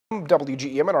From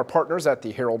WGEM and our partners at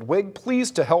the Herald-Whig,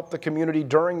 pleased to help the community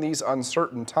during these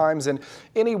uncertain times in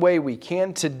any way we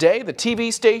can. Today, the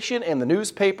TV station and the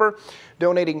newspaper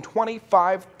donating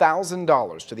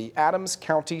 $25,000 to the Adams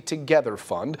County Together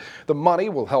Fund. The money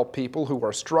will help people who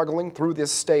are struggling through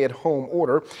this stay-at-home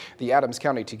order. The Adams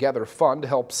County Together Fund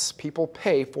helps people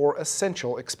pay for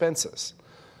essential expenses.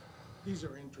 These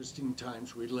are interesting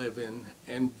times we live in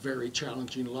and very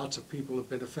challenging. Lots of people have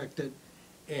been affected,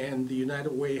 and the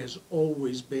United Way has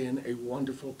always been a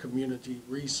wonderful community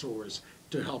resource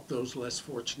to help those less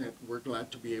fortunate. We're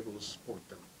glad to be able to support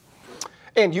them.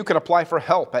 And you can apply for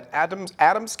help at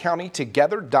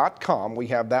adamscountytogether.com. We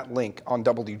have that link on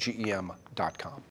WGEM.com.